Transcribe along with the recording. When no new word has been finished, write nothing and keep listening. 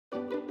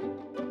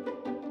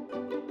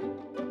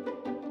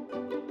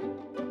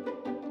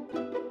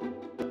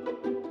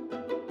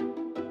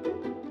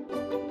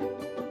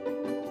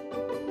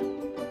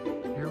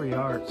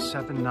Report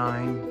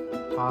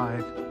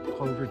 795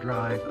 Clover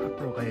Drive,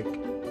 Upper Lake.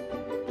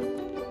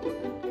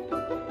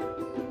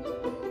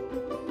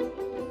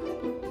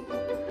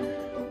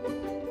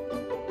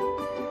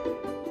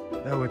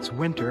 Though it's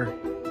winter,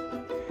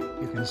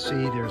 you can see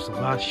there's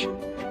lush,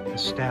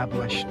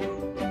 established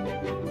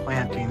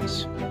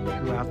plantings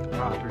throughout the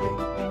property.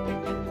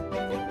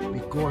 It'll be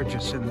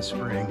gorgeous in the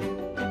spring.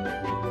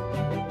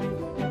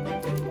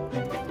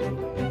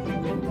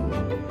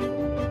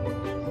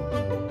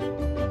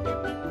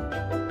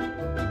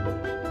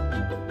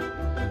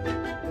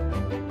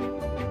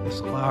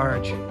 This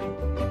large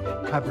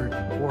covered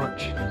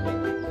porch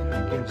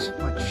gives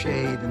much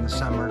shade in the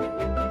summer.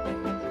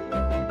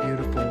 A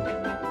beautiful,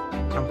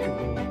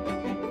 comfortable,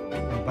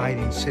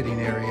 inviting sitting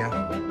area.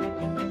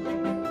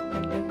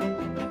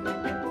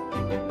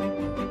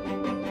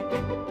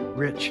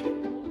 Rich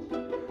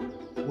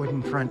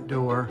wooden front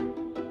door.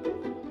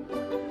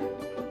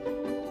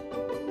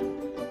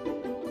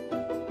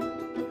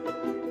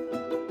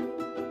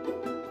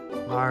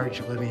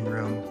 Large living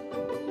room.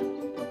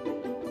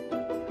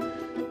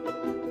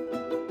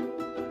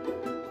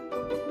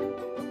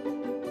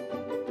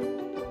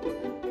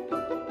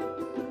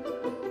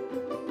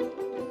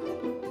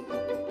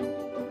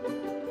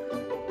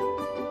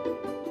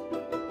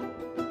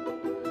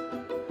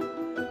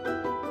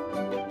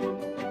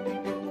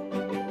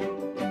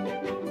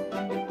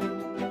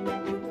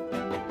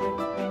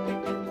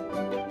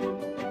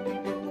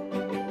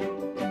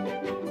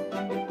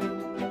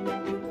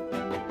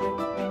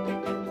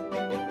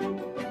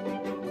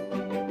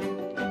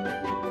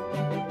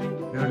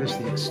 Notice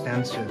the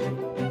extensive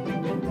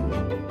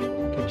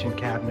kitchen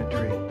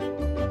cabinetry,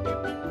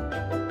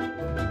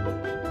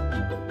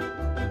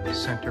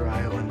 center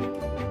island,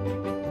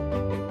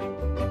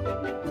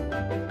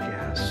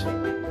 gas,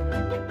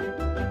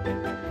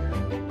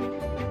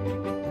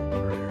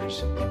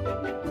 burners,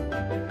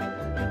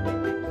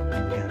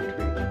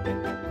 pantry,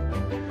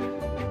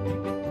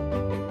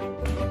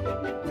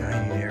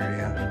 dining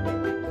area.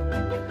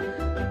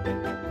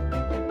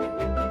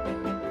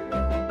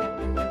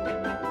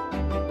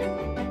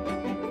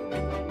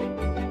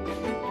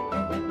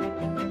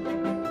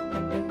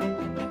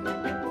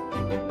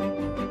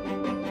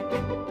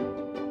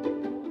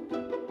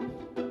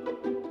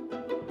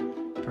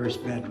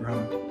 First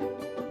bedroom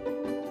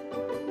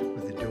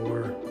with a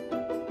door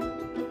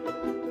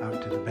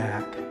out to the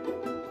back,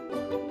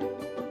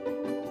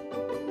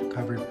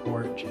 covered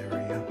porch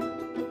area.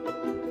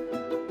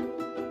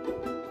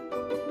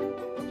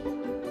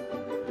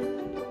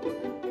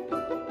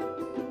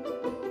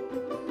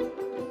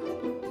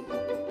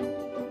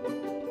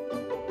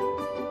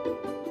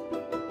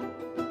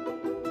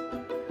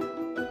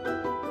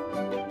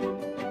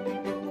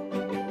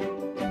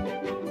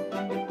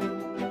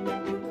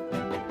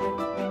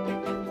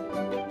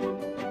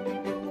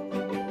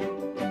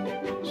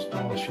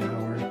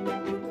 Shower.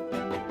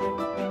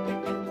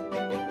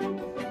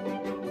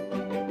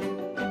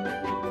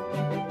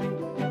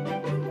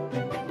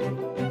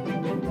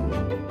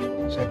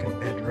 Second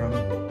bedroom,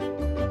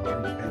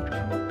 large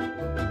bedroom.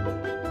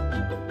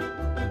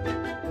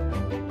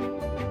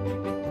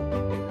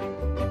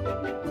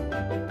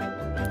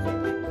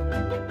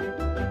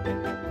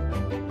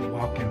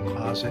 Walk-in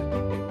closet.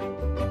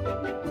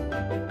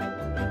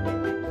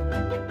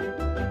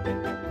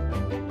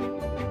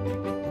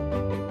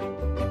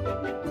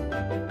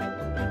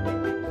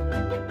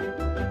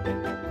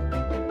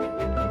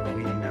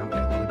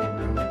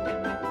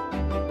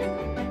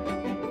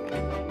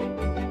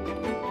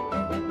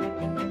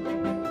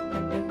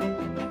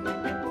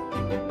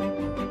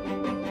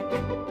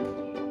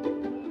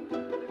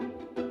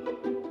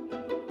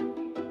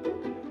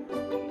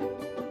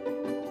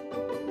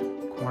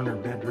 Corner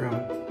bedroom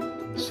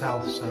on the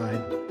south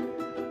side,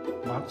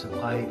 lots of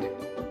light.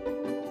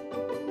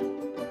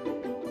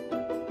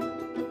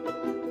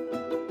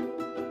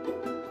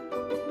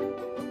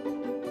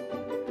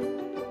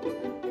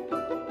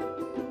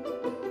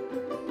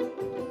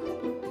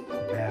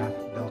 Bath,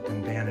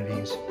 built-in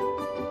vanities,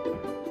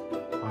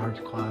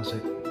 large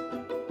closet,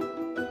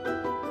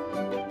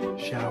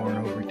 shower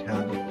over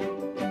tub.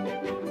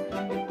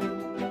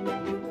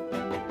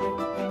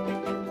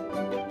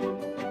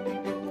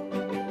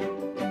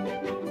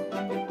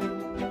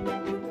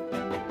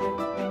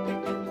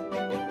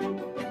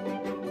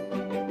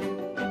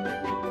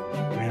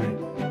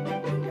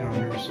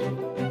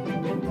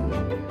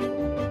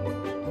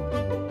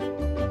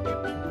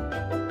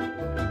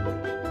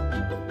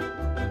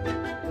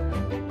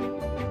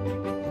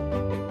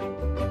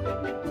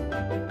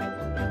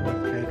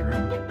 Fourth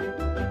bedroom.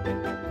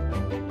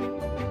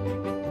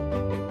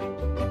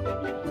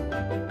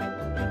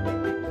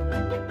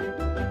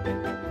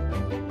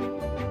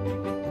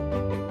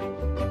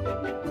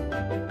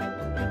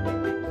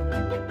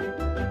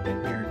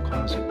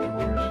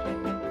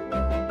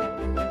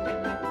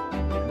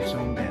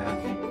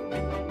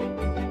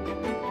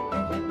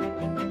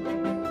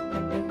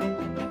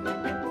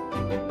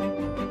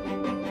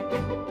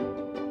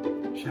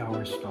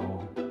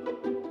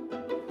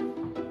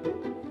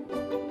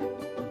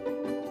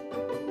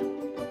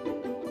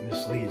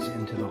 leads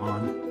into the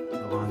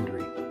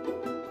laundry.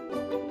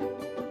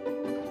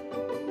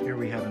 Here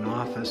we have an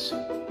office,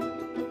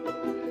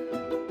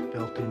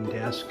 built-in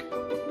desk,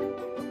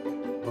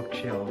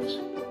 bookshelves,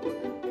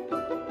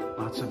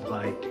 lots of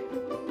light,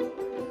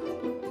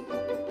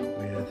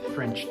 with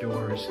French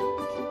doors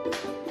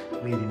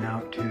leading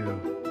out to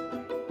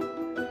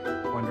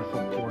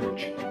wonderful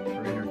porch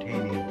for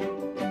entertaining.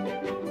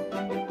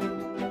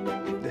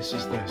 This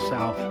is the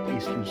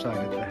southeastern side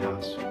of the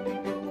house.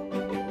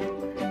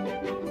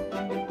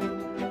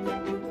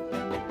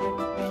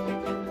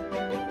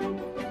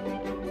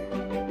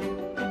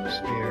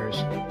 Stairs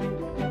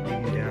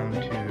leading down to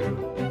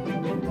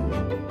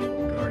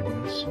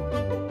gardens.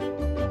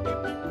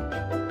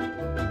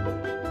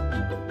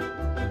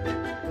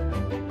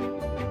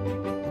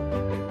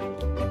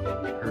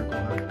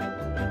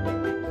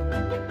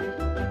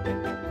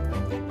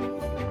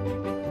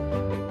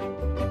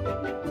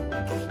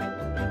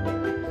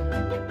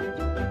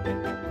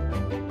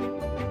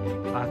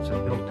 Lots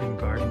of built-in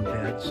garden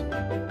beds.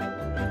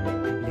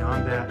 And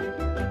beyond that,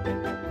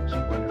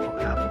 some wonderful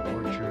apple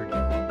orchard.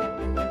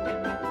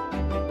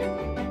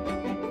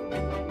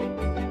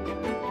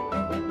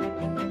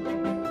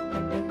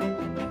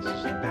 This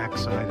is the back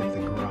side of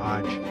the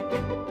garage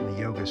and the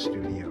yoga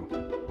studio.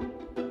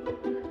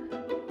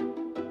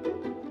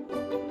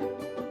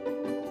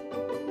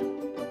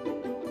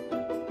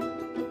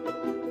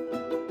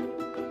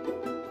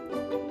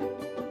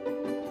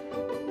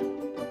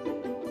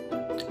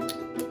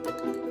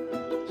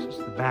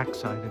 Back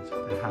side of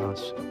the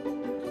house,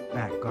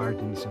 back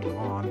gardens and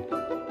lawn.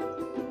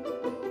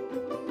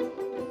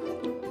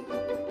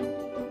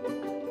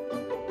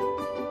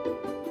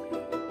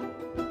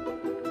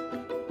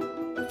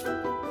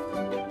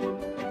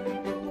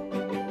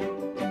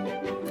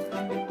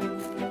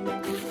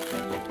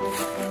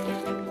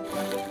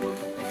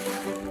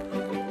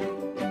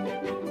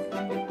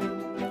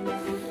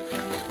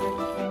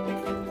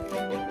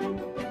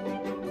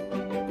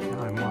 Now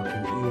I'm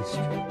walking east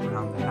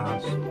around the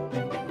house.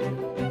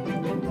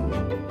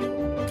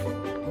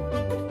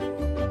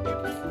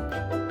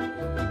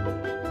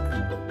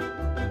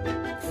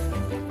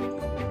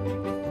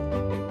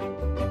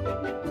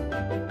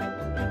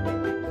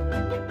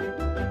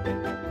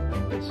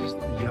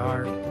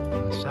 Yard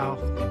on the south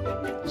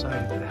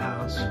side of the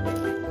house,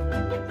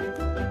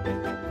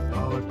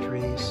 olive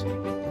trees,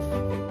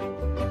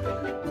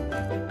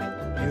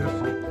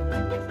 beautiful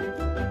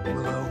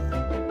willow.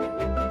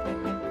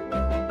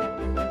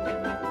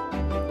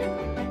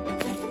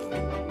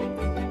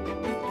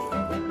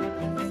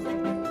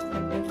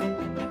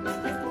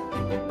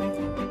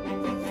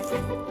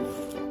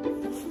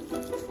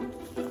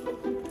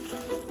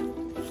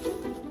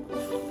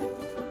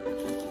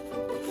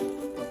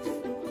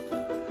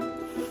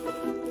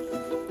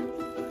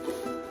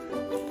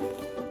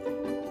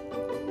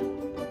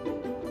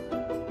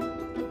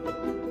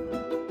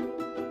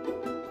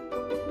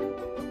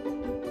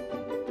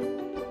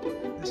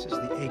 This is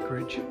the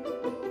acreage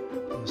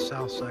on the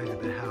south side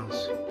of the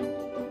house.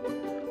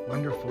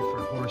 Wonderful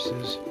for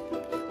horses,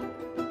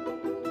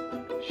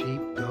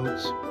 sheep,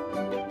 goats.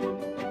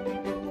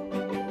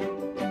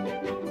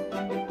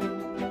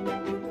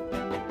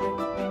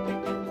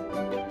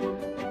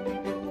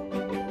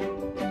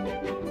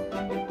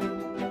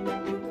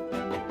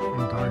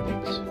 And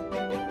gardens.